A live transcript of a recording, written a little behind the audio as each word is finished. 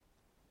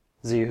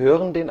Sie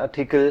hören den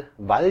Artikel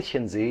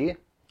Walchensee,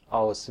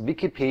 aus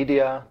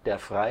Wikipedia, der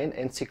freien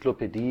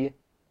Enzyklopädie.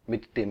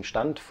 Mit dem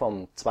Stand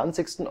vom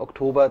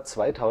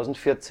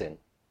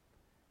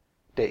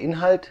Der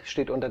Inhalt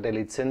steht unter der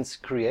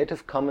Lizenz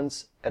Creative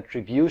Commons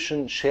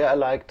Attribution Share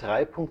Alike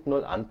 3 Punkt 0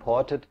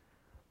 Unported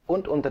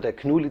und unter der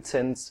GNU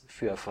Lizenz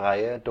für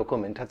freie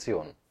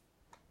Dokumentation.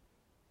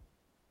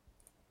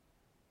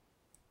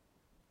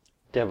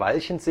 Der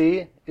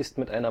Walchensee ist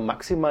mit einer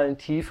maximalen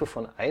Tiefe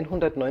von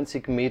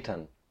 190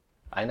 Metern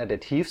einer der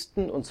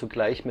tiefsten und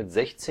zugleich mit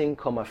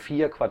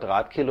 16,4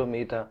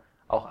 Quadratkilometer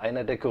auch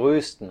einer der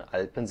größten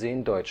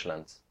Alpenseen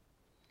Deutschlands.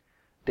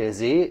 Der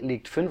See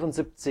liegt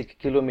 75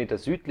 Kilometer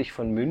südlich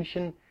von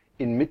München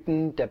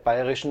inmitten der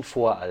Bayerischen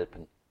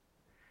Voralpen.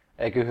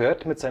 Er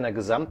gehört mit seiner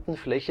gesamten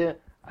Fläche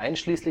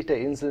einschließlich der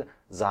Insel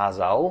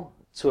Sassau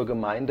zur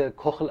Gemeinde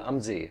Kochel am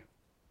See.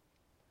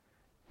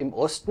 Im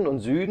Osten und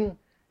Süden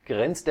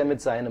grenzt er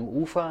mit seinem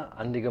Ufer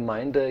an die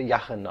Gemeinde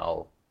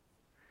Jachenau.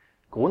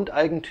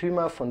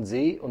 Grundeigentümer von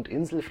See und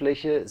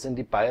Inselfläche sind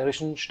die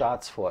Bayerischen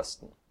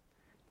Staatsforsten.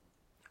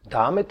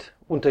 Damit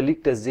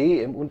unterliegt der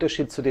See im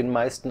Unterschied zu den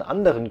meisten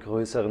anderen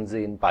größeren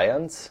Seen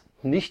Bayerns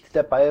nicht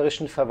der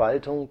bayerischen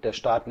Verwaltung der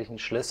staatlichen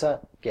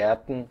Schlösser,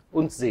 Gärten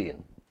und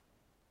Seen.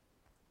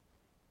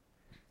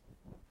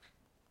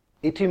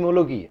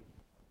 Etymologie: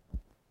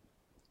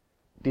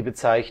 Die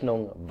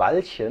Bezeichnung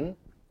Walchen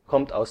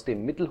kommt aus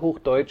dem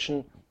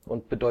Mittelhochdeutschen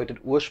und bedeutet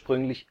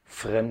ursprünglich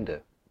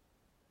Fremde.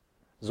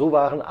 So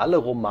waren alle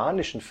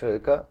romanischen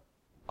Völker,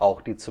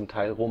 auch die zum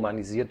Teil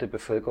romanisierte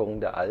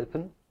Bevölkerung der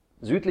Alpen,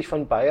 südlich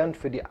von Bayern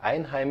für die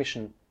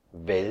Einheimischen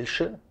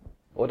Welsche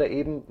oder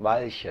eben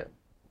Walche.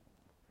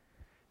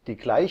 Die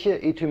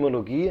gleiche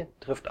Etymologie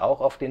trifft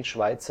auch auf den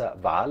Schweizer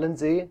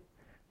Walensee,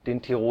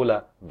 den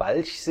Tiroler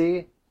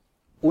Walchsee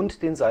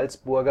und den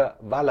Salzburger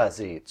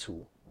Wallersee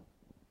zu.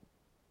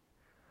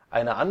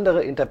 Eine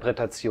andere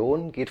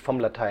Interpretation geht vom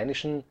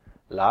lateinischen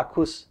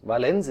Lacus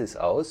vallensis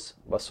aus,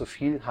 was so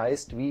viel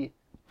heißt wie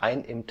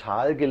ein im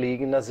Tal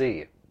gelegener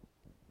See.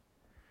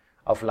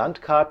 Auf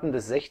Landkarten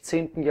des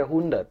 16.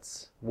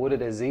 Jahrhunderts wurde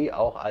der See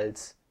auch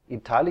als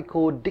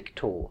Italico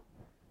dicto,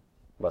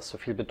 was so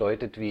viel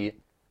bedeutet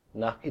wie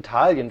nach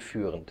Italien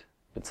führend,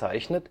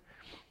 bezeichnet,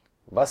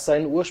 was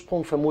seinen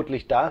Ursprung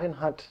vermutlich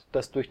darin hat,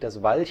 dass durch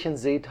das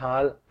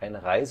Walchenseetal ein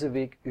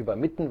Reiseweg über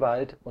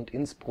Mittenwald und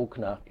Innsbruck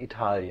nach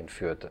Italien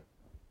führte.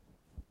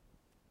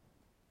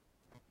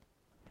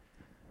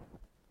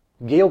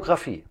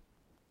 Geographie: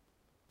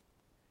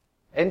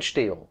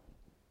 Entstehung: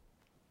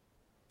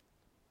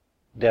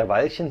 Der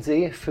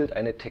Walchensee füllt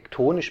eine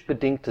tektonisch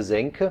bedingte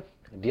Senke,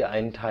 die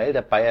einen Teil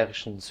der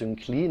Bayerischen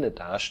Synkline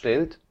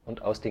darstellt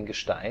und aus den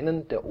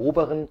Gesteinen der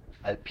oberen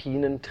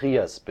alpinen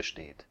Trias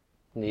besteht,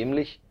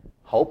 nämlich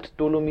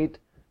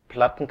Hauptdolomit,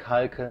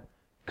 Plattenkalke,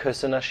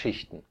 Kössener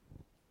Schichten.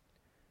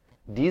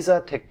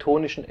 Dieser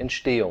tektonischen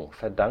Entstehung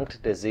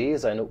verdankt der See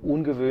seine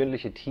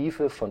ungewöhnliche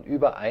Tiefe von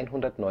über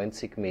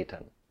 190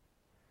 Metern.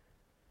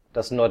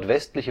 Das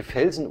nordwestliche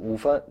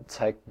Felsenufer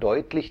zeigt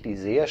deutlich die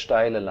sehr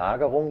steile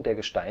Lagerung der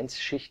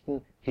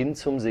Gesteinsschichten hin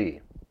zum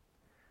See.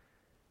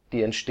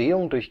 Die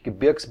Entstehung durch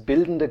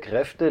gebirgsbildende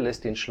Kräfte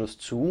lässt den Schluss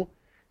zu,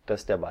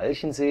 dass der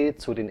Walchensee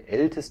zu den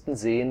ältesten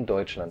Seen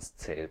Deutschlands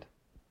zählt.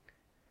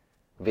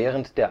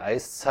 Während der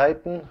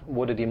Eiszeiten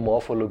wurde die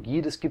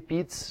Morphologie des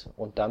Gebiets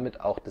und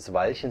damit auch des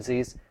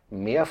Walchensees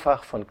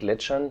mehrfach von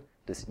Gletschern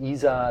des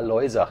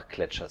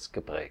Isar-Loisach-Gletschers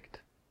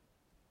geprägt.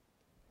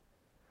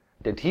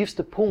 Der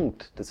tiefste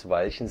Punkt des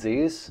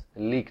Walchensees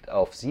liegt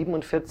auf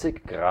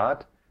 47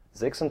 Grad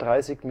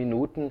 36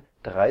 Minuten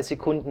 3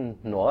 Sekunden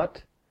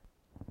Nord,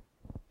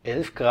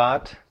 11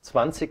 Grad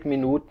 20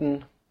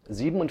 Minuten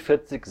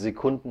 47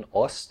 Sekunden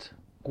Ost,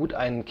 gut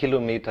einen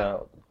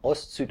Kilometer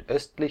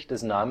ostsüdöstlich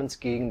des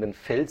namensgebenden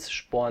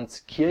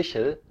Felssporns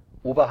Kirchel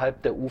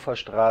oberhalb der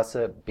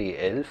Uferstraße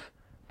B11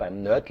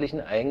 beim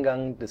nördlichen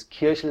Eingang des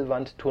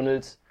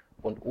Kirchelwandtunnels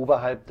und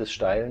oberhalb des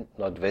steilen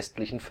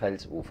nordwestlichen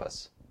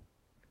Felsufers.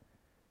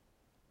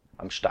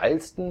 Am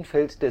steilsten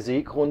fällt der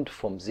Seegrund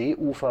vom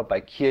Seeufer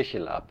bei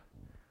Kirchel ab,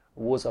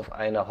 wo es auf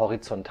einer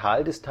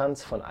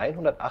Horizontaldistanz von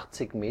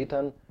 180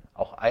 Metern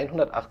auch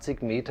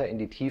 180 Meter in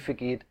die Tiefe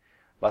geht,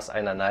 was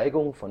einer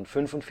Neigung von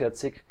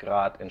 45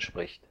 Grad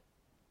entspricht.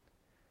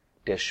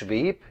 Der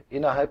Schweb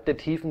innerhalb der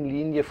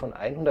Tiefenlinie von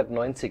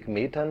 190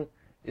 Metern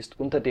ist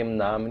unter dem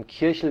Namen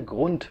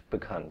Kirchelgrund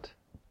bekannt.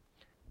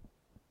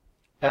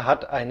 Er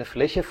hat eine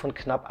Fläche von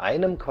knapp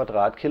einem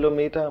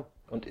Quadratkilometer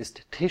und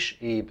ist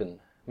tischeben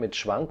mit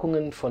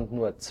Schwankungen von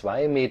nur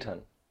 2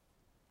 Metern.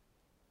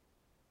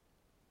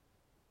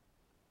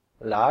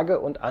 Lage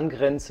und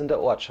angrenzende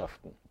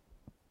Ortschaften: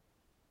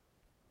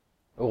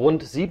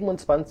 Rund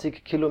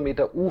 27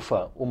 Kilometer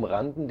Ufer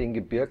umranden den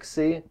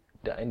Gebirgssee,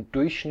 der ein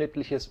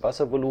durchschnittliches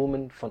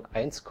Wasservolumen von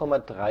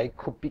 1,3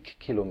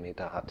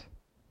 Kubikkilometer hat.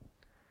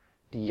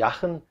 Die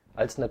Jachen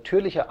als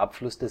natürlicher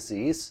Abfluss des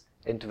Sees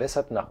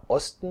entwässert nach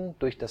Osten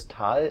durch das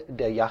Tal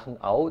der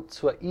Jachenau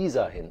zur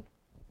Isar hin.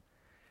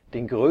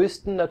 Den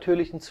größten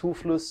natürlichen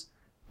Zufluss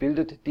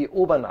bildet die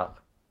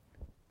Obernach,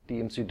 die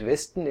im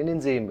Südwesten in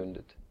den See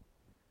mündet.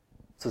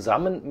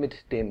 Zusammen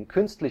mit dem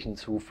künstlichen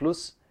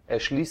Zufluss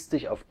erschließt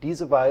sich auf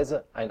diese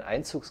Weise ein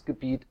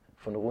Einzugsgebiet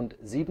von rund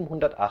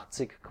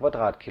 780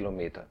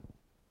 km².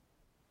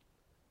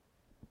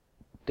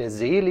 Der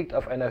See liegt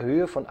auf einer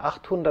Höhe von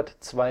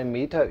 802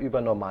 Meter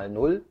über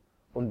Normalnull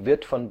und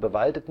wird von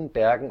bewaldeten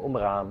Bergen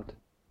umrahmt.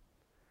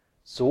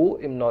 So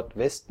im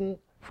Nordwesten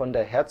von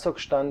der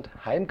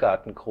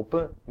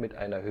Herzogstand-Heimgartengruppe mit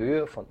einer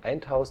Höhe von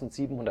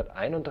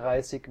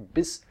 1731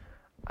 bis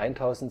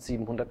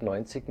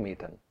 1790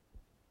 Metern.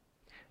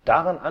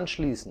 Daran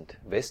anschließend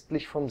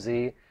westlich vom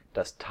See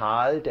das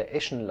Tal der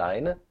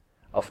Eschenleine,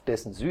 auf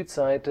dessen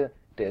Südseite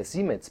der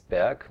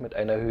Siemetsberg mit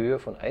einer Höhe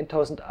von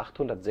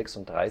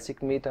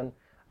 1836 Metern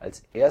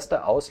als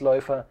erster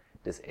Ausläufer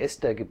des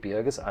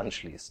Estergebirges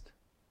anschließt.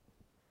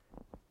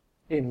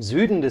 Im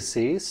Süden des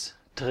Sees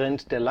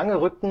trennt der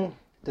lange Rücken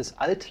des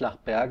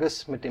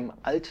Altlachberges mit dem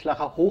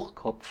Altlacher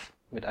Hochkopf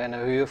mit einer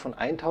Höhe von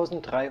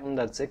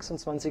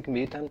 1326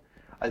 Metern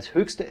als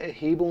höchste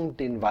Erhebung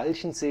den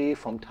Walchensee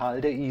vom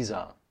Tal der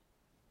Isar.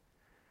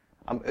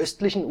 Am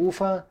östlichen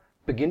Ufer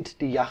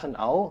beginnt die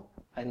Jachenau,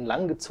 ein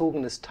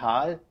langgezogenes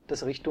Tal,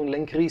 das Richtung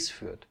Lenggries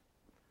führt.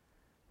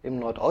 Im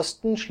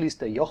Nordosten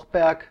schließt der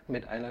Jochberg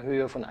mit einer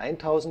Höhe von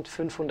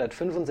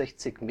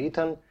 1565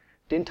 Metern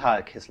den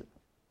Talkessel.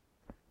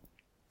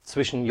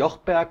 Zwischen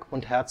Jochberg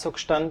und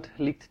Herzogstand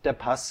liegt der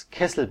Pass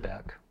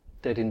Kesselberg,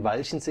 der den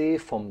Walchensee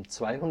vom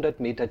 200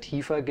 Meter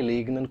tiefer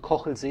gelegenen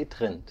Kochelsee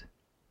trennt.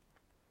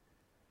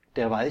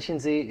 Der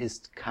Walchensee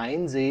ist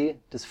kein See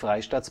des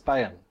Freistaats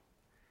Bayern.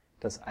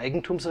 Das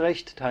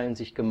Eigentumsrecht teilen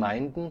sich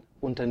Gemeinden,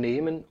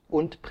 Unternehmen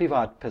und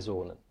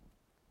Privatpersonen.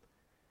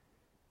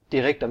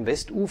 Direkt am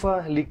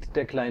Westufer liegt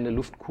der kleine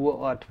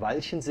Luftkurort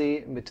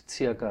Walchensee mit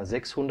ca.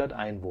 600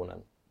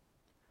 Einwohnern.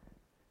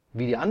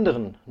 Wie die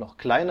anderen, noch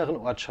kleineren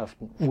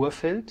Ortschaften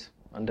Urfeld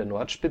an der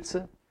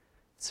Nordspitze,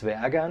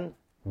 Zwergern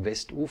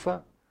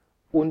 (Westufer)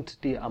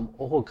 und die am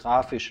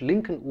orographisch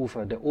linken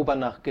Ufer der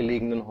Obernach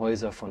gelegenen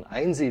Häuser von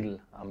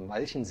Einsiedl am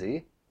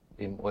Walchensee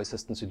im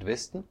äußersten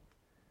Südwesten,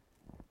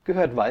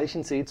 gehört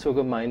Walchensee zur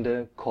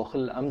Gemeinde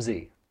Kochel am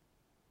See.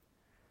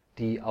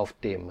 Die auf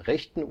dem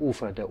rechten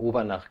Ufer der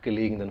Obernach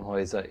gelegenen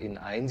Häuser in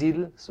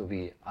Einsiedl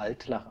sowie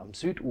Altlach am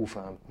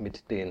Südufer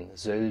mit den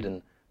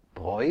Sölden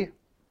Bräu,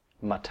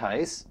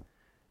 Matteis,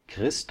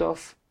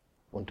 Christoph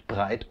und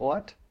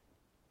Breitort,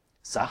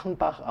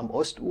 Sachenbach am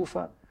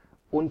Ostufer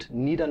und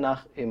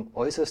Niedernach im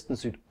äußersten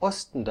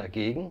Südosten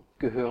dagegen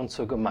gehören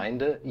zur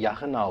Gemeinde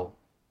Jachenau.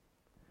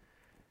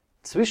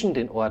 Zwischen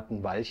den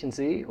Orten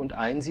Walchensee und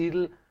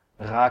Einsiedl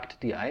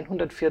ragt die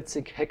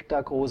 140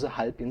 Hektar große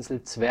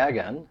Halbinsel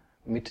Zwergern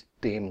mit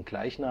dem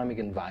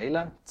gleichnamigen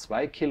Weiler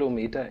 2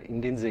 Kilometer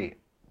in den See.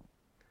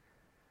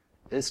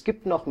 Es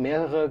gibt noch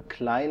mehrere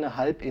kleine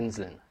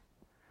Halbinseln,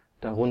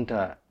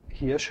 darunter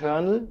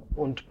Hirschhörnl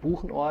und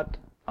Buchenort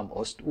am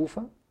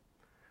Ostufer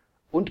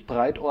und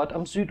Breitort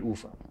am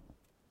Südufer.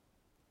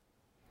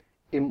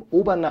 Im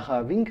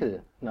Obernacher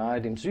Winkel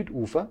nahe dem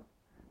Südufer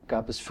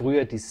gab es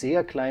früher die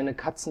sehr kleine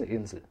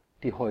Katzeninsel,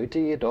 die heute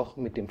jedoch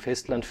mit dem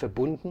Festland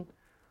verbunden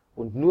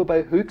und nur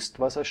bei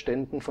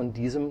Höchstwasserständen von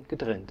diesem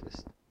getrennt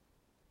ist.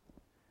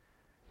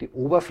 Die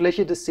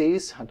Oberfläche des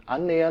Sees hat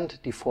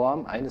annähernd die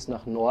Form eines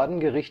nach Norden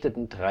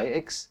gerichteten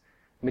Dreiecks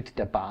mit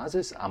der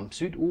Basis am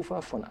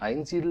Südufer von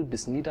Einsiedl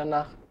bis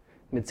Niedernach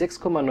mit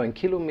 6,9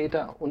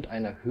 Kilometer und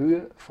einer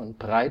Höhe von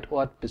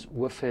Breitort bis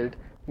Urfeld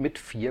mit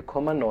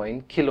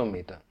 4,9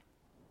 Kilometern.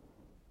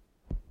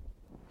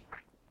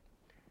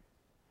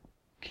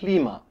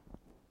 Klima.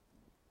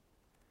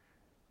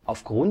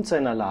 Aufgrund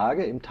seiner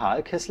Lage im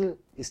Talkessel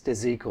ist der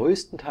See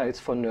größtenteils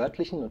von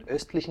nördlichen und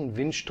östlichen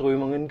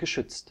Windströmungen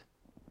geschützt.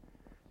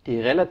 Die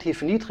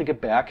relativ niedrige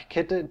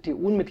Bergkette, die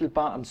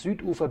unmittelbar am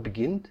Südufer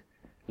beginnt,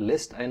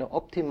 lässt eine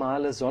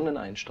optimale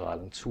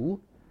Sonneneinstrahlung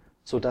zu,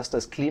 so dass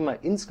das Klima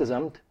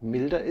insgesamt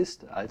milder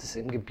ist, als es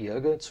im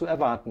Gebirge zu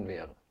erwarten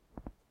wäre.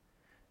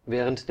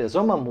 Während der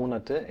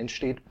Sommermonate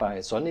entsteht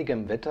bei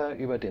sonnigem Wetter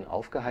über den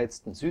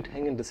aufgeheizten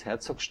Südhängen des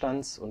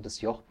Herzogstands und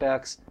des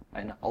Jochbergs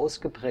eine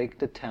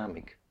ausgeprägte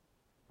Thermik.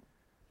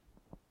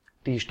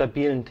 Die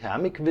stabilen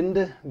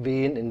Thermikwinde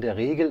wehen in der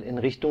Regel in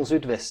Richtung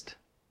Südwest.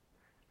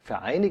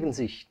 Vereinigen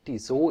sich die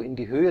so in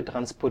die Höhe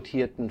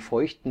transportierten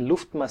feuchten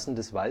Luftmassen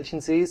des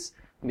Walchensees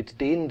mit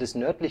denen des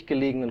nördlich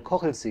gelegenen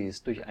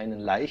Kochelsees durch einen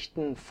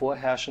leichten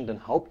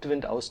vorherrschenden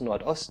Hauptwind aus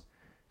Nordost,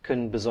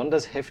 können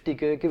besonders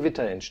heftige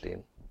Gewitter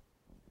entstehen.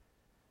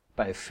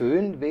 Bei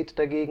Föhn weht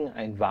dagegen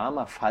ein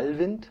warmer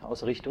Fallwind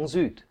aus Richtung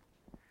Süd.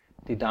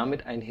 Die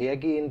damit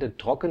einhergehende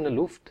trockene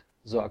Luft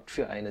sorgt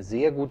für eine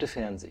sehr gute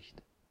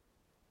Fernsicht.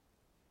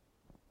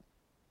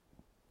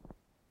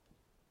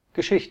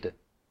 Geschichte.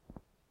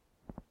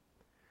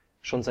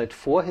 Schon seit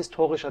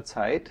vorhistorischer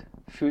Zeit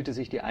fühlte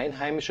sich die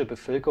einheimische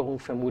Bevölkerung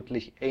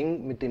vermutlich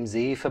eng mit dem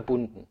See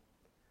verbunden.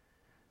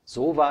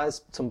 So war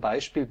es zum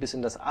Beispiel bis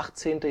in das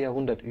 18.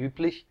 Jahrhundert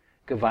üblich,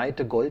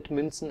 geweihte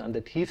Goldmünzen an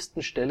der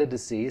tiefsten Stelle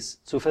des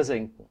Sees zu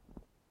versenken.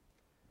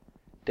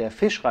 Der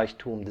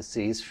Fischreichtum des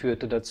Sees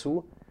führte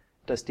dazu,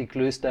 dass die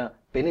Klöster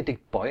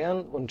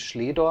Benediktbeuern und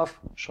Schlehdorf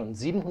schon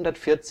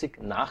 740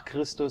 n.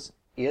 Chr.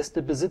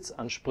 erste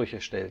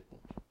Besitzansprüche stellten.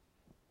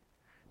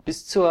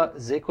 Bis zur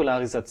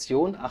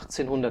Säkularisation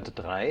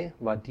 1803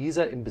 war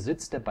dieser im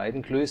Besitz der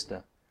beiden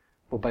Klöster,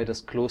 wobei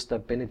das Kloster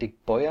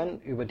Benediktbeuern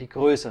über die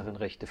größeren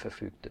Rechte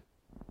verfügte.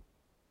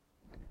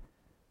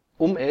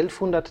 Um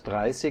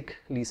 1130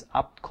 ließ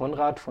Abt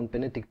Konrad von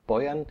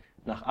Benediktbeuern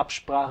nach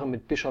Absprache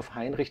mit Bischof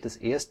Heinrich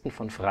I.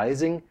 von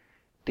Freising,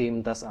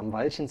 dem das am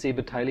Walchensee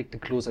beteiligte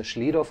Kloster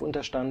Schlehdorf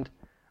unterstand,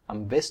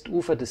 am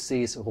Westufer des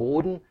Sees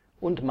roden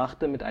und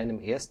machte mit einem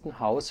ersten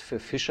Haus für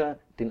Fischer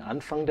den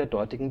Anfang der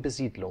dortigen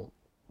Besiedlung.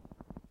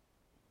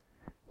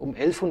 Um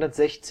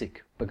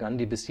 1160 begann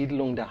die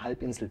Besiedelung der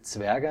Halbinsel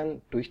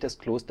Zwergern durch das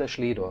Kloster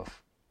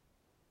Schlehdorf.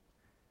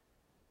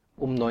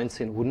 Um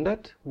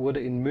 1900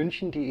 wurde in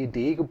München die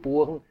Idee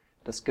geboren,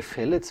 das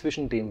Gefälle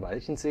zwischen dem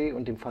Walchensee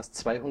und dem fast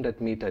 200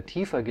 Meter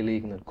tiefer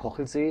gelegenen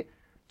Kochelsee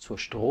zur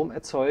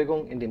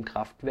Stromerzeugung in dem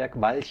Kraftwerk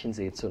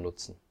Walchensee zu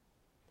nutzen.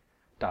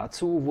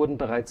 Dazu wurden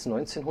bereits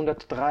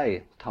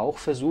 1903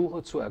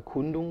 Tauchversuche zur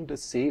Erkundung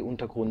des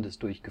Seeuntergrundes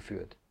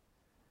durchgeführt.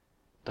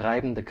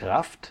 Treibende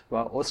Kraft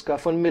war Oskar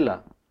von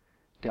Miller,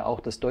 der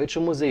auch das Deutsche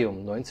Museum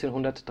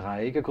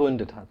 1903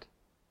 gegründet hat.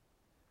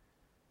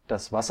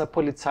 Das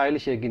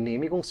wasserpolizeiliche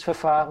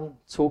Genehmigungsverfahren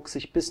zog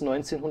sich bis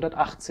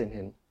 1918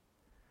 hin.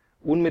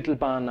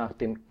 Unmittelbar nach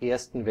dem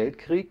Ersten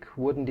Weltkrieg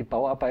wurden die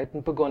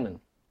Bauarbeiten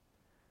begonnen.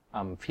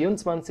 Am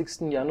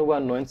 24. Januar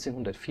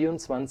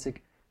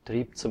 1924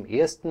 trieb zum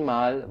ersten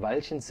Mal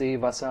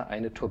Walchenseewasser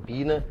eine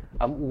Turbine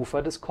am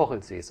Ufer des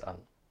Kochelsees an.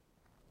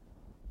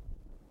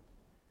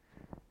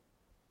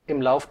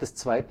 Im Lauf des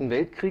Zweiten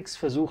Weltkriegs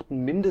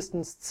versuchten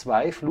mindestens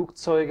 2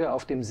 Flugzeuge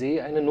auf dem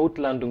See eine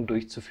Notlandung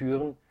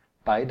durchzuführen,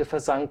 beide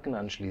versanken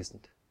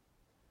anschließend.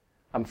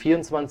 Am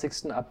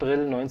 24.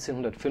 April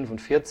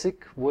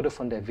 1945 wurde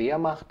von der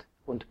Wehrmacht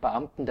und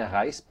Beamten der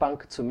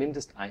Reichsbank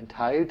zumindest ein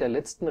Teil der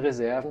letzten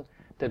Reserven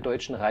der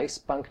Deutschen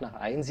Reichsbank nach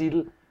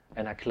Einsiedl,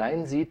 einer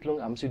kleinen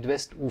Siedlung am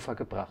Südwestufer,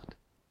 gebracht.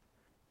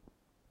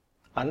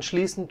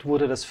 Anschließend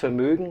wurde das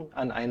Vermögen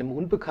an einem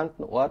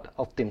unbekannten Ort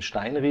auf dem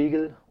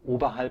Steinriegel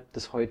oberhalb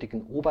des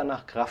heutigen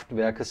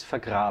Obernach-Kraftwerkes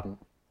vergraben.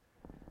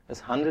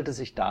 Es handelte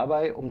sich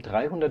dabei um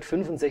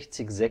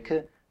 365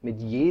 Säcke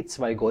mit je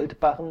 2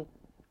 Goldbarren,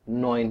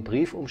 9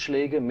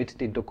 Briefumschläge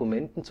mit den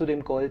Dokumenten zu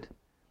dem Gold,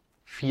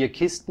 4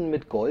 Kisten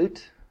mit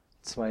Gold,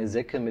 2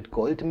 Säcke mit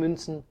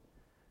Goldmünzen,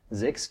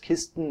 6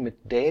 Kisten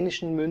mit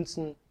dänischen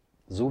Münzen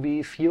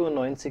sowie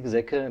 94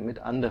 Säcke mit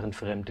anderen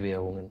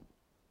Fremdwährungen.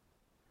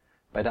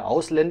 Bei der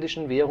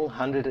ausländischen Währung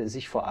handelte es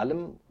sich vor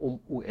allem um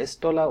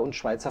US-Dollar und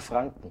Schweizer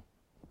Franken.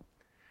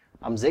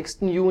 Am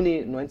 6.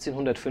 Juni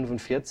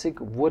 1945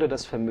 wurde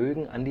das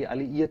Vermögen an die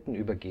Alliierten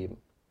übergeben.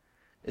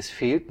 Es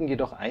fehlten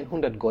jedoch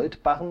 100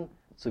 Goldbarren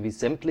sowie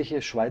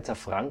sämtliche Schweizer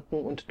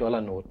Franken und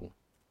Dollarnoten.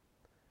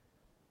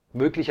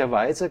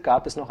 Möglicherweise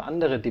gab es noch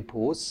andere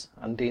Depots,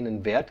 an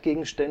denen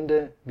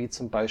Wertgegenstände wie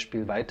zum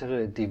Beispiel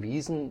weitere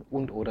Devisen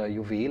und/oder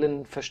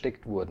Juwelen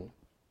versteckt wurden.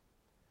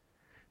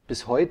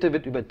 Bis heute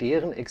wird über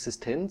deren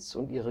Existenz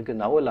und ihre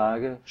genaue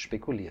Lage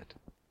spekuliert.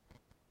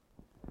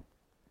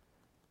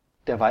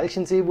 Der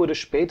Walchensee wurde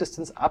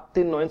spätestens ab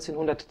den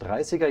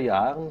 1930er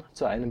Jahren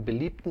zu einem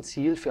beliebten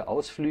Ziel für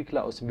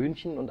Ausflügler aus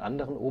München und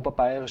anderen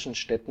oberbayerischen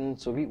Städten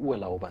sowie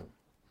Urlaubern.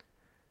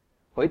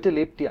 Heute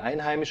lebt die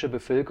einheimische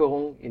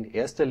Bevölkerung in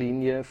erster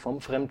Linie vom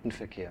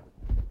Fremdenverkehr.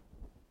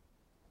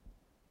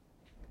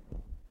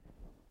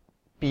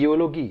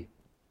 Biologie.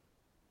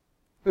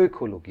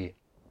 Ökologie.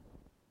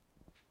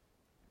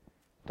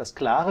 Das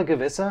klare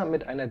Gewässer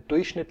mit einer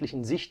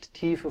durchschnittlichen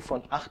Sichttiefe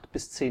von 8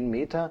 bis 10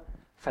 Meter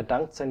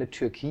verdankt seine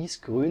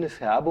türkisgrüne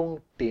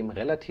Färbung dem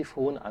relativ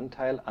hohen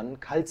Anteil an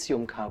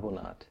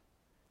Calciumcarbonat.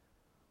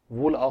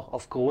 Wohl auch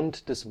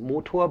aufgrund des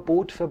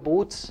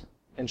Motorbootverbots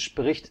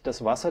entspricht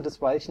das Wasser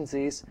des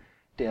Walchensees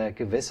der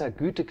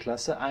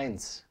Gewässergüteklasse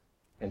 1,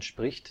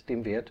 entspricht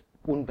dem Wert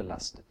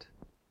unbelastet.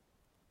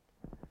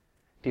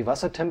 Die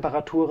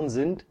Wassertemperaturen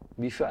sind,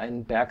 wie für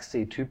einen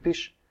Bergsee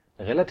typisch,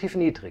 relativ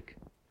niedrig.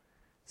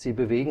 Sie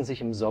bewegen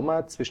sich im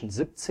Sommer zwischen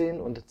 17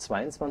 und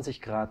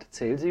 22 Grad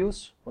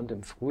Celsius und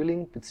im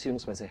Frühling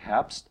bzw.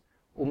 Herbst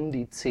um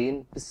die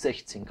 10 bis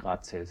 16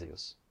 Grad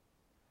Celsius.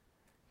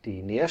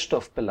 Die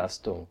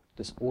Nährstoffbelastung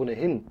des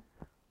ohnehin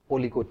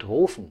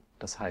oligotrophen,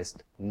 das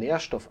heißt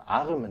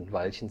nährstoffarmen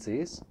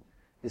Walchensees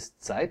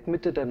ist seit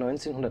Mitte der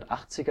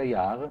 1980er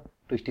Jahre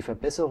durch die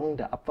Verbesserung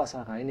der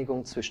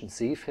Abwasserreinigung zwischen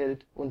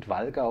Seefeld und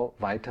Wallgau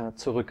weiter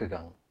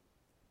zurückgegangen.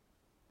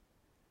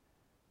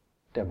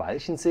 Der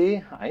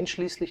Walchensee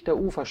einschließlich der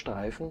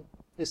Uferstreifen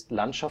ist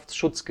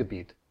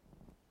Landschaftsschutzgebiet.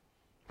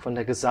 Von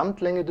der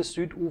Gesamtlänge des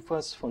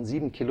Südufers von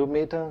 7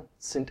 Kilometer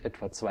sind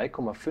etwa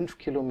 2,5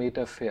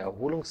 Kilometer für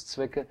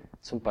Erholungszwecke,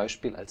 zum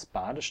Beispiel als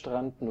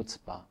Badestrand,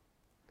 nutzbar.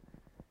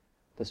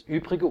 Das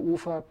übrige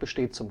Ufer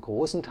besteht zum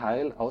großen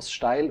Teil aus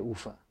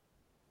Steilufer.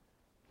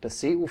 Das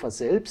Seeufer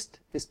selbst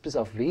ist bis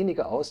auf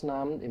wenige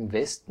Ausnahmen im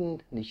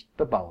Westen nicht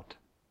bebaut.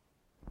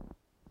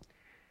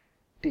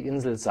 Die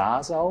Insel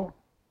Sassau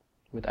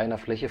mit einer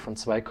Fläche von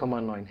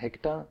 2,9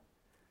 Hektar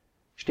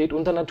steht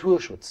unter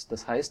Naturschutz,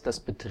 das heißt,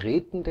 das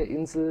Betreten der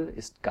Insel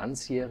ist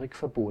ganzjährig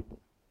verboten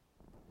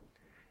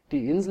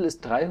Die Insel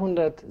ist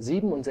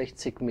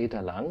 367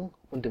 Meter lang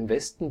und im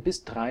Westen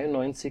bis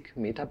 93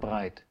 Meter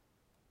breit,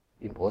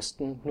 im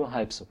Osten nur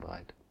halb so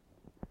breit.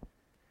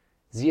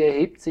 Sie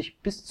erhebt sich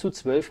bis zu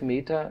 12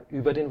 Meter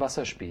über den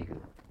Wasserspiegel.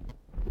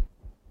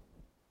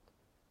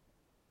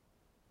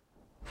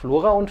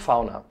 Flora und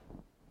Fauna.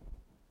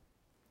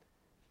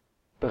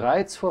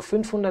 Bereits vor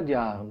 500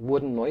 Jahren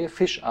wurden neue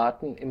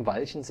Fischarten im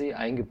Walchensee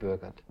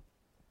eingebürgert.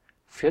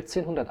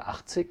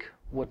 1480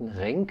 wurden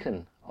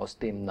Renken aus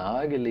dem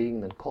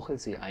nahegelegenen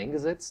Kochelsee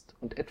eingesetzt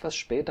und etwas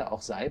später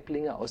auch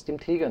Saiblinge aus dem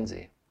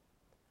Tegernsee.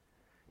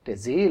 Der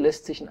See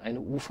lässt sich in eine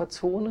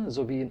Uferzone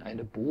sowie in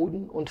eine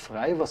Boden - und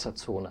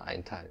Freiwasserzone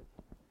einteilen.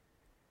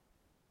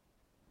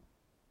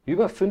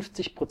 Über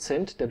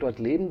 50% der dort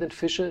lebenden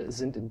Fische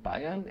sind in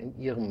Bayern in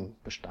ihrem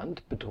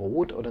Bestand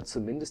bedroht oder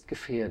zumindest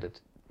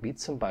gefährdet, wie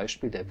zum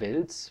Beispiel der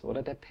Wels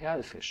oder der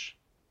Perlfisch.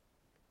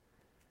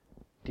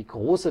 Die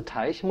Große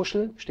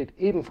Teichmuschel steht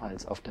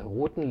ebenfalls auf der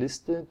Roten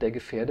Liste der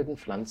gefährdeten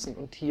Pflanzen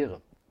und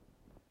Tiere.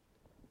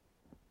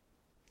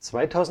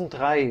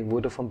 2003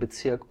 wurde vom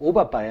Bezirk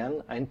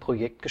Oberbayern ein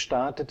Projekt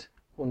gestartet,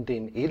 um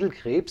den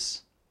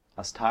Edelkrebs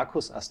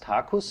 (Astacus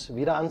astacus)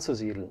 wieder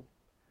anzusiedeln.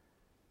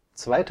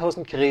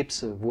 2000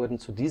 Krebse wurden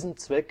zu diesem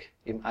Zweck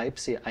im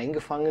Eibsee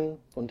eingefangen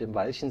und im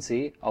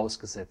Walchensee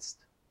ausgesetzt.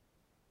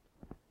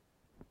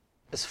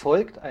 Es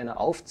folgt eine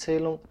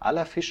Aufzählung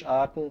aller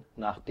Fischarten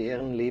nach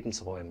deren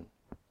Lebensräumen.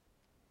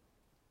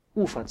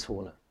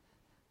 Uferzone: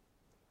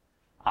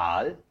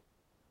 Aal,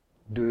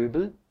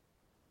 Döbel,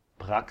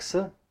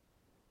 Brachse,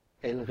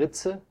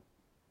 Elritze,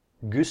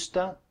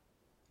 Güster,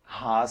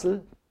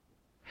 Hasel,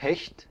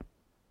 Hecht,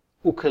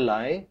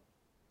 Ukelei,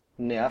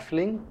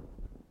 Nerfling,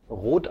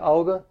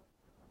 Rotauge,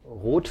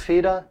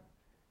 Rotfeder,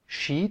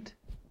 Schied,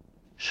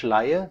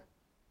 Schleie,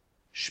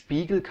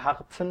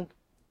 Spiegelkarpfen,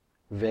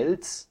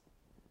 Wels,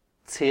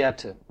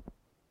 Zerte.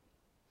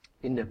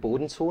 In der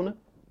Bodenzone: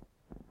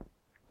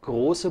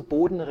 Große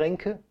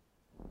Bodenrenke,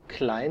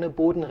 Kleine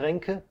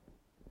Bodenrenke,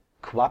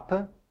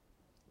 Quappe,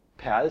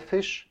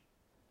 Perlfisch,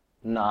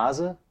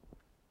 Nase,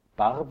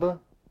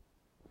 Barbe,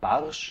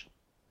 Barsch,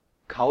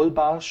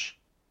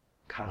 Kaulbarsch,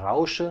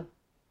 Karausche,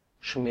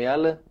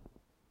 Schmerle,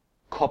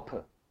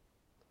 Koppe.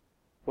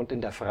 Und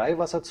in der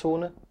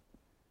Freiwasserzone: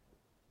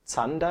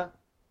 Zander,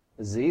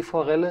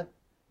 Seeforelle,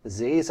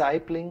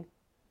 Seesaibling,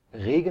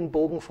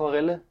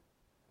 Regenbogenforelle,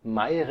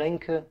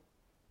 Mairenke,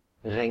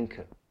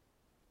 Renke.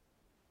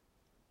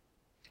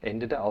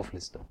 Ende der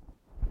Auflistung.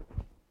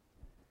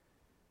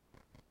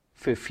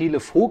 Für viele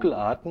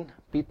Vogelarten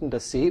bieten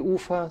das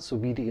Seeufer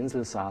sowie die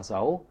Insel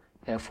Sassau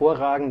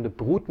hervorragende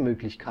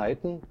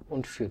Brutmöglichkeiten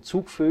und für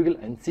Zugvögel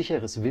ein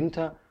sicheres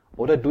Winter -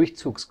 oder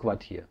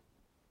Durchzugsquartier.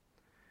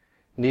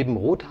 Neben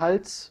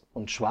Rothals -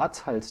 und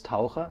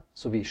Schwarzhalstaucher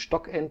sowie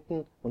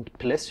Stockenten und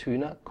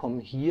Plässhühner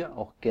kommen hier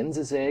auch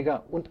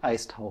Gänsesäger und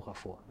Eistaucher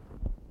vor.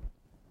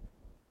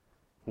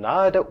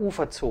 Nahe der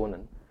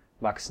Uferzonen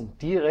wachsen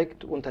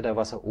direkt unter der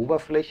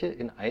Wasseroberfläche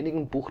in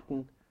einigen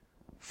Buchten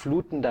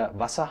Flutender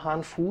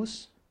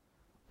Wasserhahnenfuß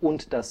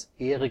und das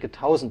Ährige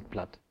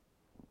Tausendblatt.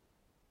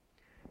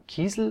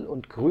 Kiesel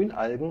und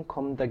Grünalgen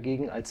kommen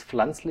dagegen als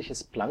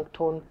pflanzliches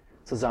Plankton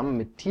zusammen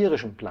mit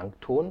tierischem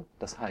Plankton,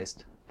 das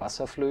heißt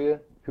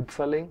Wasserflöhe,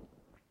 Hüpferling,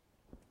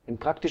 in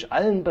praktisch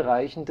allen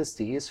Bereichen des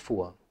Sees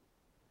vor.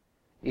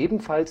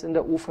 Ebenfalls in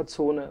der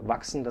Uferzone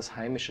wachsen das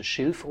heimische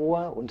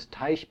Schilfrohr und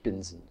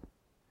Teichbinsen.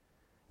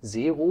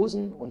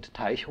 Seerosen und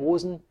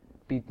Teichrosen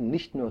bieten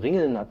nicht nur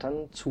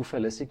Ringelnattern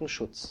zuverlässigen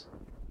Schutz.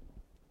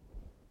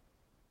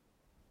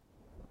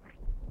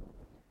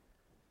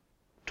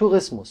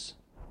 Tourismus.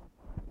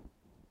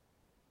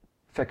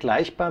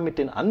 Vergleichbar mit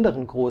den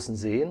anderen großen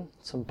Seen,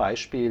 zum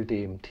Beispiel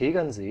dem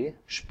Tegernsee,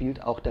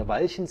 spielt auch der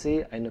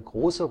Walchensee eine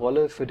große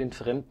Rolle für den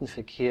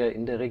Fremdenverkehr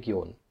in der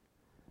Region.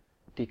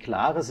 Die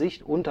klare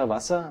Sicht unter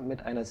Wasser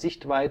mit einer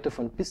Sichtweite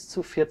von bis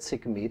zu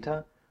 40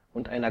 Meter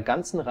und einer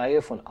ganzen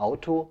Reihe von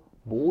Auto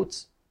 -,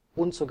 Boots -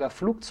 und sogar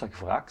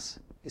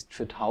Flugzeugwracks ist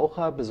für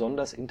Taucher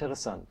besonders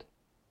interessant.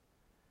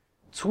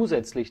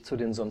 Zusätzlich zu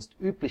den sonst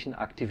üblichen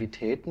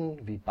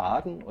Aktivitäten wie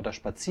Baden oder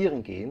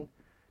Spazierengehen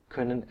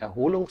können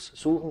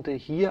Erholungssuchende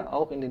hier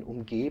auch in den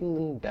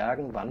umgebenden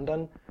Bergen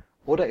wandern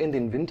oder in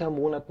den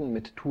Wintermonaten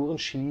mit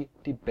Tourenski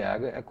die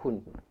Berge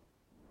erkunden.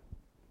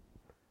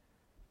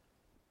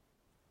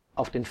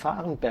 Auf den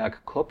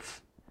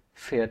Fahrenbergkopf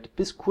fährt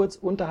bis kurz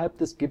unterhalb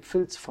des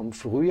Gipfels vom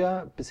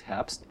Frühjahr bis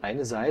Herbst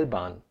eine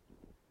Seilbahn.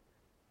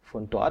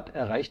 Von dort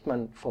erreicht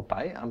man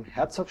vorbei am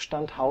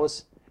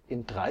Herzogstandhaus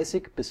in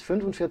 30 bis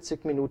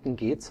 45 Minuten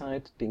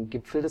Gehzeit den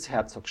Gipfel des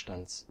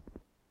Herzogstands.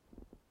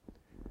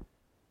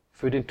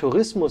 Für den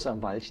Tourismus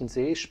am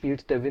Walchensee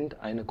spielt der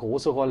Wind eine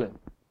große Rolle.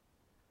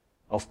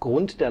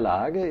 Aufgrund der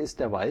Lage ist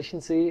der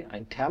Walchensee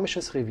ein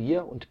thermisches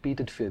Revier und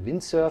bietet für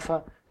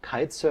Windsurfer,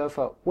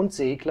 Kitesurfer und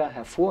Segler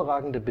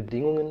hervorragende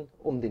Bedingungen,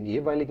 um den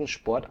jeweiligen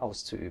Sport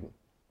auszuüben.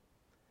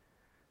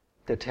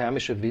 Der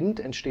thermische Wind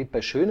entsteht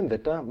bei schönem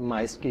Wetter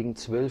meist gegen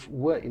 12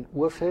 Uhr in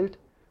Urfeld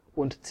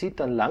und zieht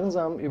dann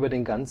langsam über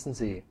den ganzen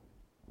See.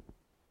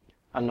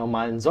 An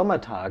normalen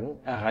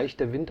Sommertagen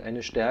erreicht der Wind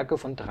eine Stärke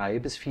von 3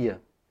 bis 4.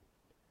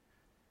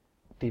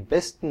 Die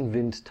besten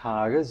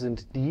Windtage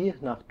sind die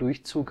nach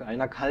Durchzug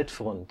einer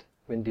Kaltfront,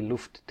 wenn die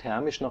Luft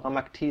thermisch noch am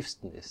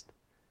aktivsten ist.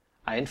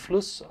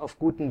 Einfluss auf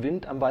guten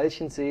Wind am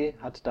Walchensee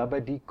hat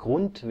dabei die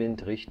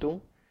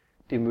Grundwindrichtung,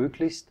 die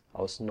möglichst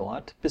aus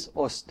Nord bis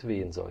Ost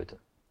wehen sollte.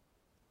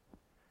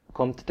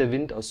 Kommt der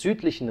Wind aus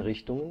südlichen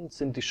Richtungen,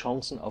 sind die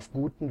Chancen auf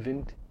guten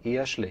Wind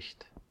eher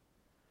schlecht.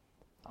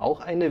 Auch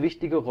eine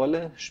wichtige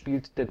Rolle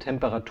spielt der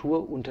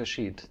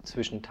Temperaturunterschied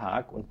zwischen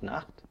Tag und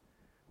Nacht,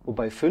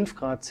 wobei 5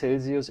 Grad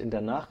Celsius in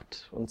der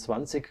Nacht und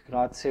 20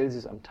 Grad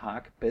Celsius am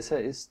Tag besser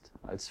ist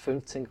als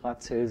 15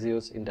 Grad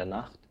Celsius in der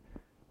Nacht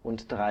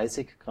und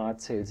 30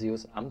 Grad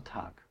Celsius am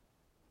Tag.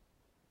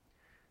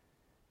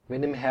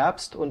 Wenn im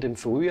Herbst und im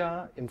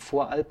Frühjahr im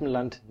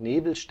Voralpenland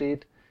Nebel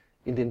steht,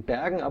 in den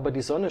Bergen aber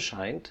die Sonne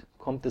scheint,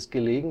 kommt es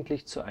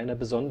gelegentlich zu einer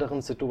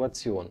besonderen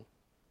Situation.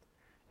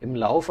 Im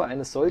Laufe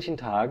eines solchen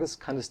Tages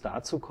kann es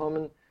dazu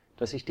kommen,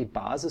 dass sich die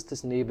Basis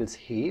des Nebels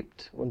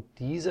hebt und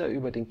dieser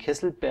über den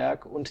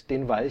Kesselberg und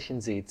den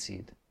Walchensee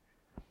zieht.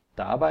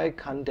 Dabei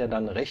kann der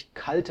dann recht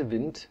kalte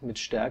Wind mit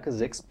Stärke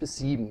 6 bis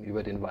 7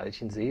 über den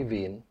Walchensee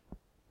wehen.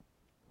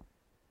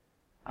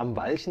 Am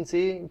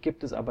Walchensee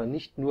gibt es aber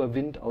nicht nur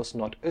Wind aus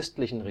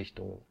nordöstlichen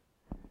Richtungen.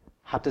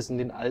 Hat es in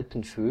den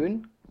Alpen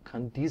Föhn,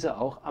 kann dieser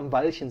auch am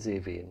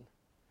Walchensee wehen.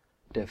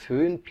 Der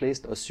Föhn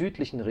bläst aus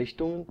südlichen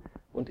Richtungen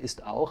und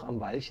ist auch am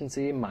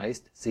Walchensee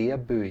meist sehr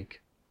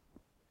böig.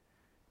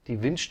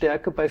 Die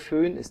Windstärke bei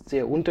Föhn ist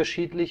sehr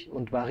unterschiedlich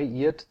und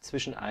variiert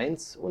zwischen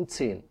 1 und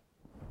 10.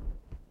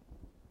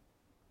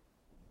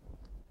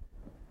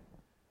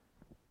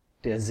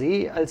 Der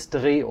See als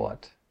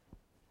Drehort.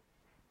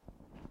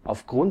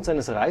 Aufgrund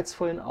seines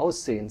reizvollen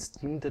Aussehens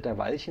diente der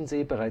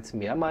Walchensee bereits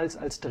mehrmals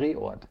als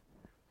Drehort,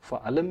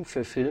 vor allem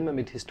für Filme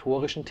mit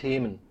historischen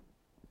Themen.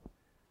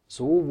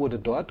 So wurde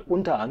dort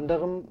unter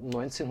anderem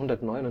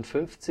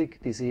 1959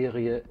 die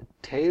Serie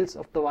Tales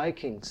of the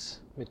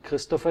Vikings mit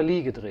Christopher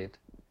Lee gedreht.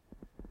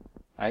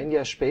 Ein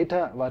Jahr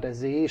später war der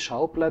See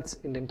Schauplatz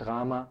in dem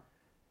Drama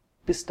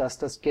Bis dass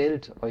das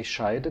Geld euch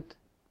scheidet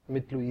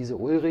mit Luise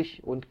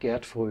Ullrich und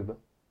Gerd Fröbe.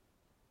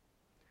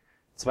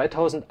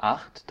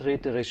 2008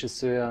 drehte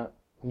Regisseur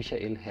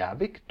Michael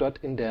Herbig dort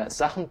in der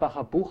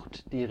Sachenbacher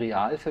Bucht die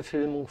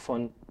Realverfilmung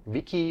von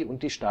Wickie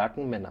und die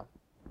starken Männer.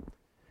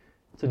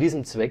 Zu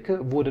diesem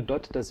Zwecke wurde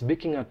dort das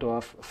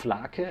Wikingerdorf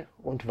Flake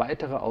und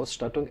weitere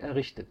Ausstattung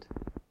errichtet.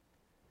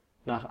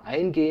 Nach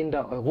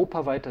eingehender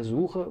europaweiter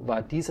Suche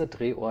war dieser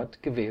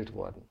Drehort gewählt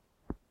worden.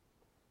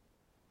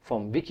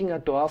 Vom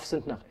Wikingerdorf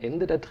sind nach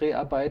Ende der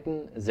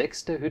Dreharbeiten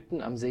 6 der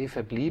Hütten am See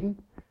verblieben,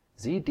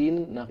 sie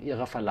dienen nach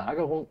ihrer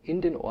Verlagerung in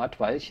den Ort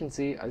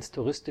Walchensee als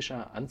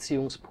touristischer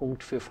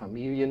Anziehungspunkt für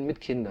Familien mit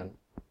Kindern.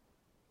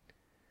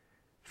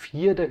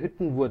 4 der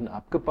Hütten wurden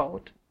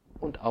abgebaut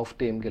und auf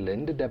dem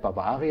Gelände der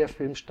Bavaria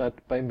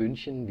Filmstadt bei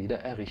München wieder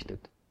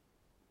errichtet.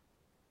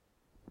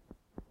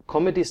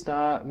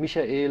 Comedy-Star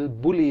Michael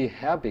 „ Bully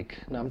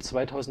 “Herbig nahm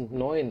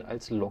 2009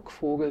 als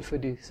Lockvogel für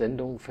die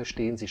Sendung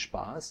Verstehen Sie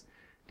Spaß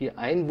die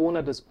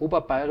Einwohner des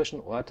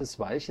oberbayerischen Ortes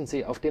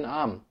Walchensee auf den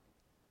Arm.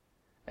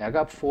 Er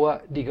gab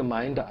vor, die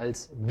Gemeinde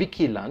als „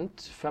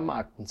 Wickieland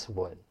 “vermarkten zu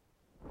wollen.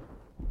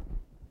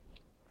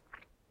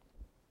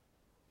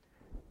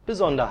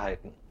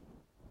 Besonderheiten: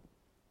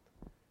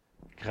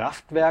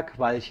 Kraftwerk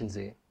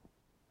Walchensee.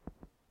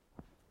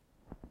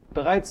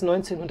 Bereits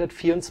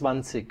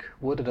 1924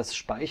 wurde das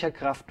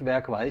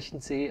Speicherkraftwerk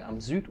Walchensee am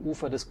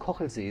Südufer des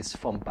Kochelsees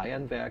vom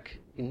Bayernwerk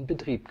in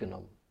Betrieb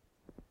genommen.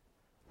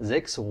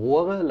 6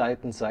 Rohre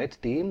leiten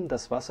seitdem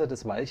das Wasser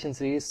des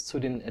Walchensees zu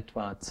den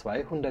etwa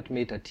 200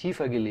 Meter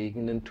tiefer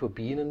gelegenen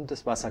Turbinen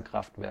des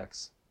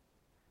Wasserkraftwerks.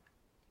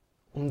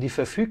 Um die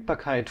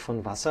Verfügbarkeit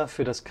von Wasser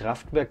für das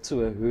Kraftwerk zu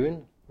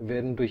erhöhen,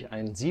 werden durch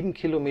einen 7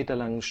 Kilometer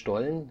langen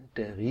Stollen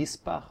der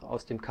Rißbach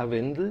aus dem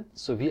Karwendel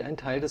sowie ein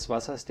Teil des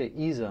Wassers der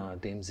Isar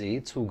dem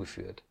See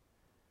zugeführt.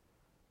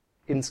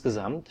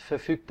 Insgesamt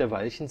verfügt der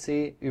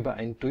Walchensee über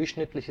ein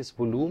durchschnittliches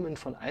Volumen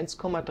von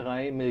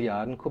 1,3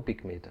 Milliarden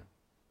Kubikmeter.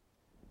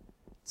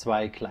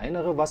 2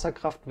 kleinere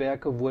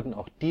Wasserkraftwerke wurden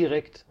auch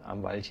direkt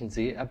am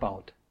Walchensee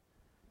erbaut: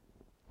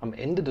 am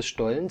Ende des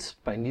Stollens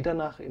bei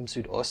Niedernach im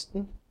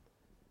Südosten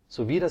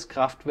sowie das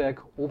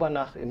Kraftwerk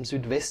Obernach im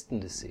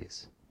Südwesten des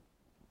Sees.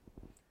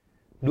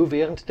 Nur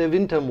während der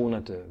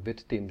Wintermonate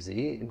wird dem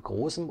See in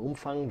großem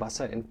Umfang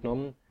Wasser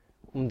entnommen,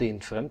 um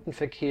den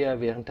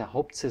Fremdenverkehr während der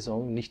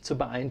Hauptsaison nicht zu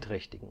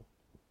beeinträchtigen.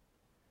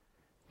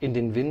 In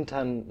den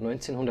Wintern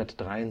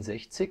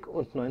 1963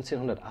 und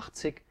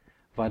 1980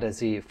 war der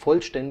See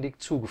vollständig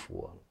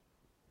zugefroren.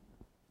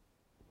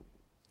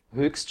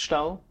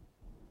 Höchststau: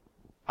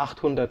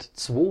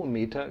 802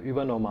 Meter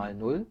über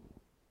Normalnull,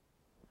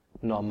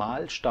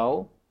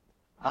 Normalstau: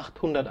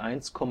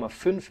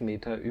 801,5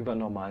 Meter über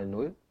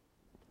Normalnull,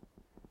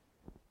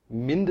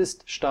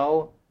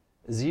 Mindeststau: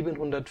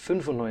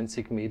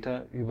 795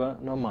 Meter über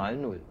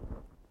Normalnull.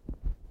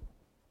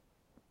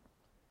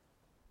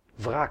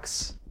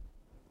 Wracks: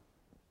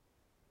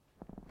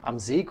 Am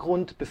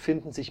Seegrund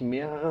befinden sich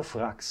mehrere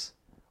Wracks,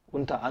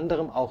 unter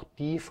anderem auch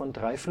die von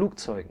 3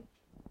 Flugzeugen.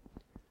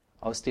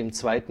 Aus dem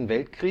Zweiten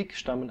Weltkrieg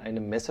stammen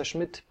eine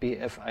Messerschmitt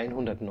Bf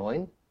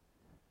 109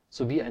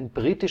 sowie ein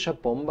britischer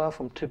Bomber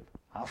vom Typ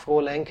Avro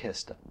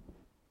Lancaster.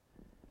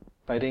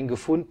 Bei den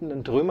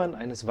gefundenen Trümmern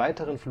eines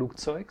weiteren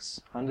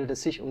Flugzeugs handelt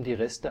es sich um die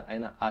Reste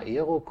einer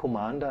Aero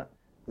Commander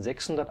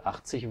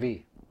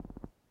 680W.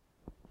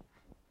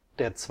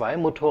 Der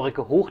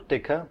zweimotorige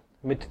Hochdecker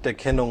mit der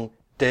Kennung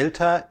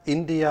Delta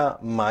India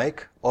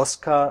Mike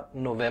Oscar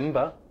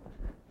November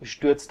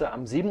stürzte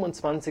am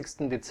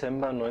 27.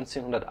 Dezember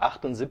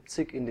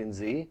 1978 in den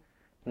See,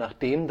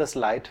 nachdem das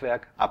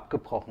Leitwerk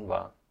abgebrochen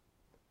war.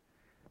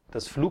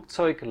 Das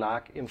Flugzeug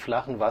lag im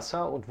flachen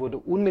Wasser und wurde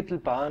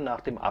unmittelbar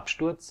nach dem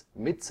Absturz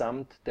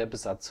mitsamt der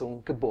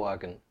Besatzung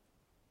geborgen.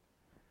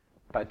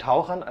 Bei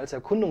Tauchern als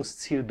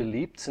Erkundungsziel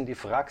beliebt sind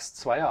die Wracks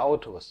zweier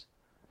Autos,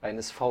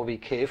 eines VW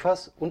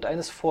Käfers und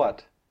eines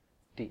Ford,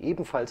 die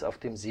ebenfalls auf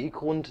dem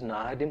Seegrund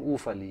nahe dem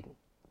Ufer liegen.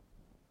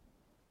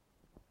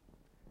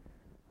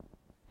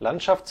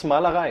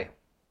 Landschaftsmalerei.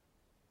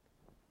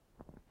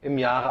 Im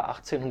Jahre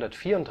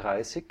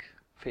 1834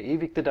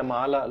 verewigte der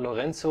Maler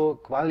Lorenzo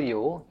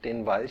Quaglio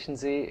den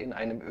Walchensee in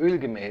einem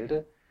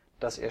Ölgemälde,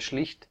 das er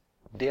schlicht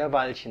 „ Der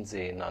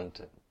Walchensee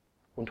 “nannte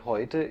und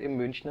heute im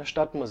Münchner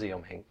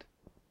Stadtmuseum hängt.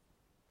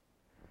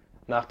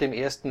 Nach dem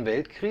Ersten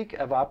Weltkrieg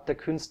erwarb der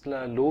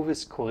Künstler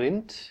Lovis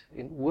Corinth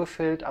in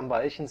Urfeld am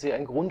Walchensee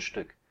ein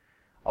Grundstück,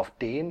 auf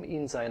dem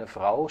ihm seine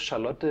Frau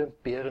Charlotte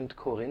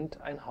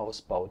Behrendt-Corinth ein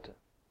Haus baute.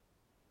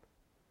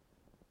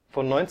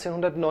 Von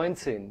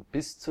 1919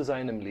 bis zu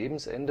seinem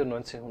Lebensende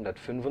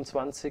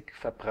 1925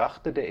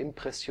 verbrachte der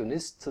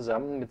Impressionist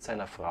zusammen mit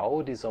seiner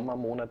Frau die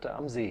Sommermonate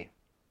am See.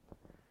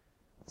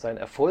 Sein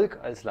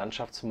Erfolg als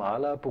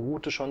Landschaftsmaler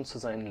beruhte schon zu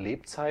seinen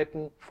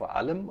Lebzeiten vor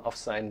allem auf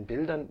seinen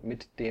Bildern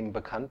mit dem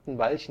bekannten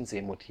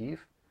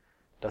Walchensee-Motiv,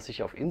 das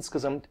sich auf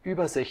insgesamt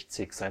über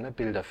 60 seiner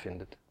Bilder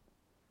findet.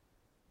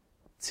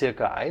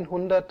 Circa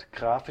 100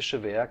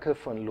 grafische Werke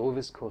von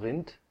Lovis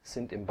Corinth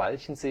sind im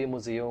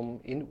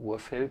Walchensee-Museum in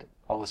Urfeld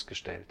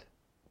ausgestellt.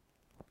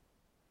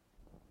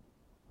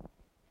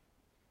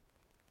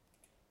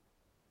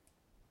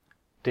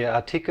 Der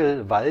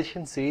Artikel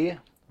Walchensee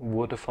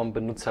wurde vom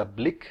Benutzer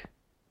Blick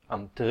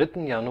am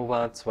 3.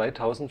 Januar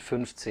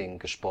 2015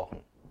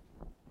 gesprochen.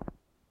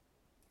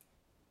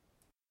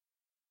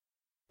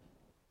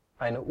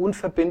 Eine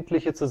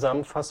unverbindliche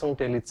Zusammenfassung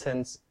der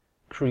Lizenz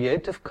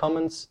Creative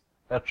Commons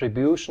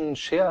Attribution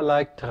Share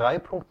Alike 3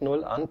 Punkt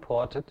 0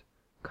 Unported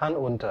kann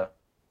unter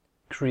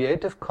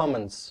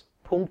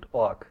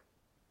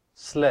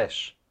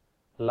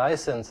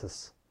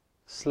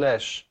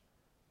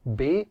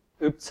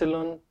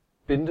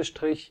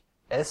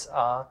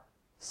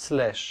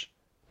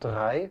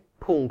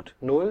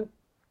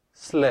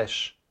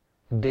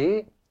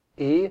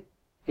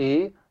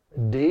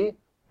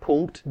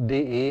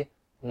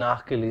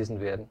nachgelesen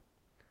werden.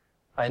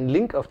 Ein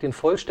Link auf den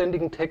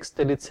vollständigen Text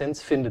der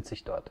Lizenz findet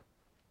sich dort.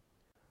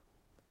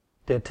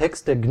 Der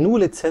Text der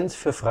GNU-Lizenz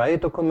für freie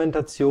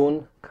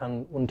Dokumentation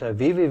kann unter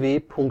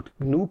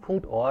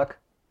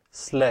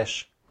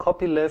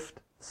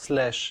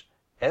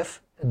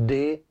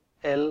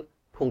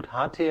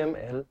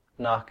www.gnu.org/copyleft/fdl.html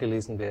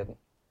nachgelesen werden.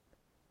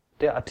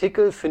 Der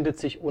Artikel findet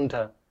sich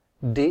unter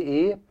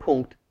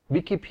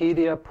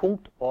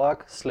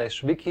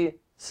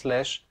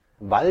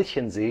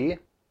de.wikipedia.org/wiki/Walchensee.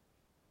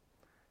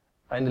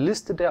 Eine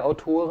Liste der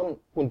Autoren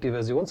und die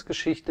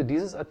Versionsgeschichte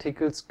dieses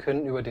Artikels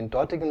können über den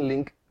dortigen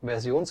Link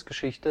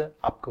Versionsgeschichte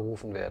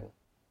abgerufen werden